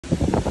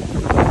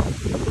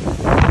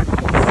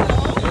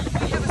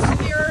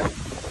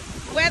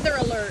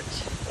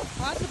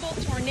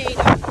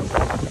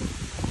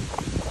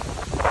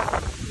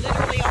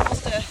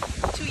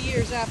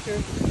after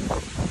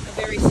a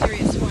very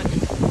serious one.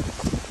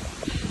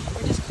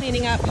 We're just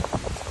cleaning up.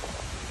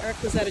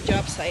 Eric was at a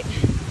job site.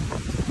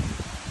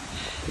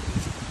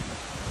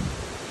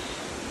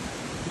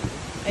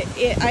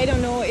 I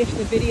don't know if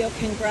the video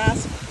can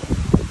grasp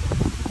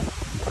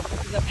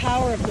the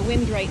power of the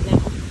wind right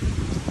now,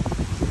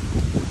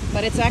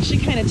 but it's actually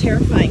kind of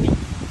terrifying.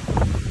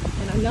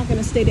 And I'm not going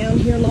to stay down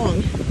here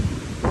long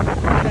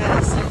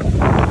because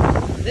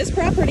this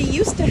property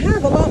used to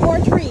have a lot more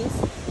trees,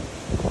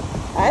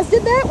 as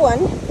did that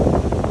one.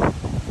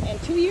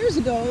 And 2 years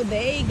ago,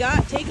 they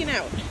got taken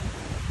out.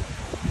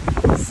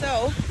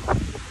 So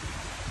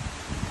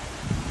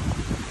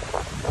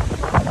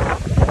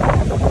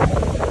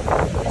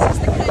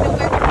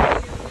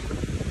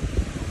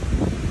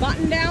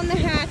button down the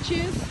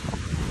hatches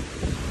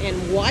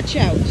and watch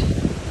out,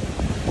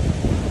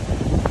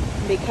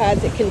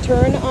 because it can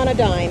turn on a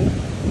dime. 2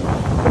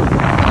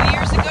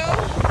 years ago,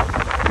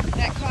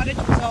 that cottage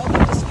was all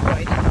but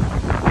destroyed.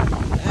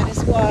 That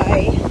is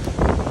why you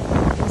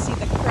can see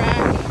the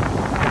crack,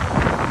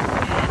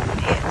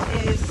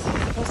 and it is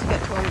supposed to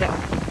get torn down.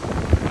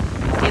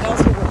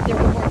 There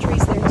were more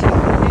trees there too.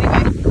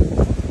 Anyway,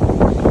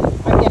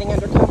 I'm getting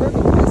undercover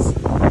because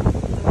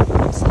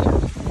I'm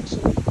scared,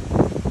 actually.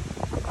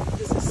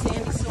 This is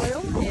sandy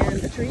soil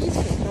and the trees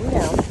can come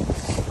down.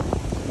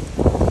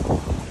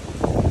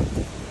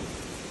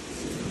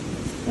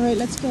 Alright,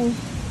 let's go. You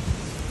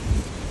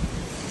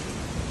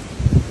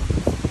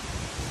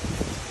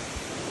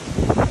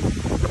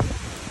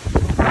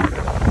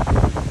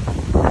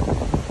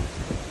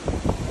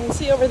can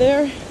see over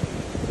there,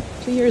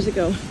 2 years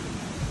ago,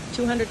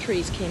 200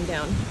 trees came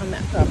down on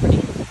that property.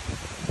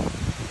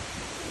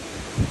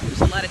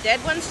 There's a lot of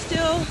dead ones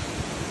still.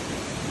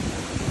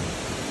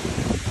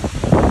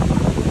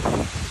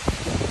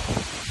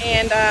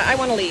 And I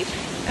want to leave.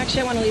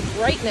 Actually, I want to leave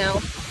right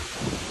now.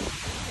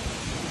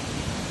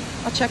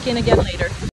 I'll check in again later.